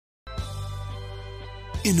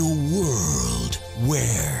In a world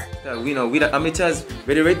where we know with amateurs,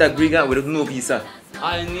 we write Dangriga without no visa.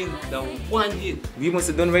 I need the one hit. We must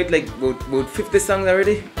have done right like about 50 songs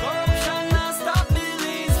already.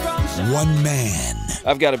 one man.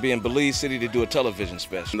 I've got to be in Belize City to do a television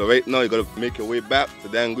special. No, right now you gotta make your way back to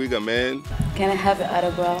Dangriga, man. Can I have your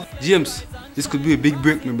autograph? James, this could be a big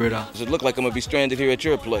break, my brother. Does it look like I'm gonna be stranded here at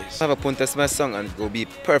your place? I have a Puntesma song and it will be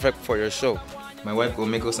perfect for your show. My wife will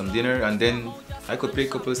make us some dinner and then I could play a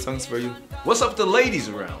couple of songs for you. What's up to ladies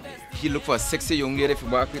around here? You look for a sexy young lady to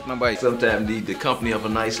walk with my bike. Sometimes need the company of a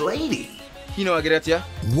nice lady. You know I get at ya?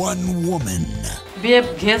 One woman. Babe,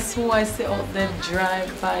 guess who I see out there drive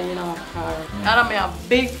by in our car? And I'm a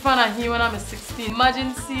big fan of him when I'm 16.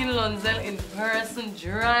 Imagine seeing Lonzel in person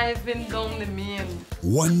driving down the main.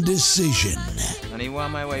 One decision. And you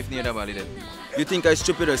want my wife near the valley then? You think I'm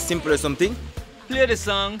stupid or simple or something? Play the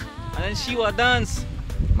song and then she will dance.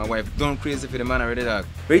 My wife done crazy for the man already, dog.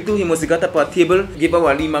 Right too, he must have got up a table, give her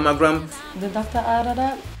a wee mammogram. The doctor ordered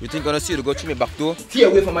that? You think I'm gonna see you to go through me back door? Stay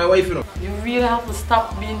away from my wife, you know. You really have to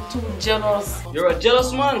stop being too jealous. You're a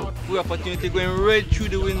jealous man. Full opportunity going right through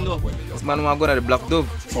the window. This man want to go to the Black Dove.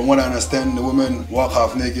 From what I understand, the women walk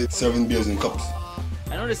half naked, serving beers in cups.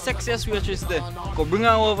 I know the sexiest waitress there. Go bring her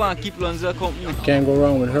over and keep Lonzel company. Can't go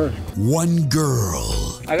wrong with her. One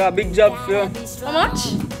girl. I got a big job for you. How much?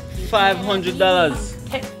 $500.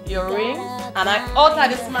 Hey, your ring, and I out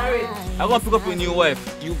of this marriage. I'm gonna pick up your new wife.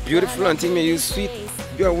 You beautiful and think me you sweet.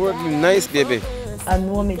 You are working nice, baby. I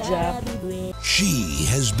know my job. She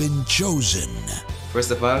has been chosen.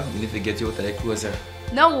 First of all, you need to get you out of the closer.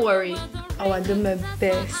 Don't worry, I will do my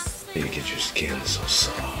best. You get your skin so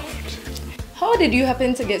soft. How did you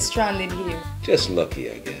happen to get stranded here? Just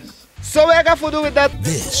lucky, I guess. So what I got to do with that?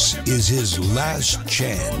 This is his last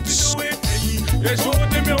chance. Where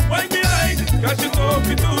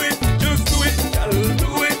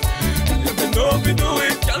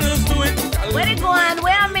it going?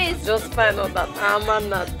 Where I miss? Just find out that I'm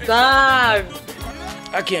not dog.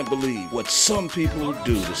 I can't believe what some people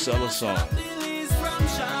do to sell a song.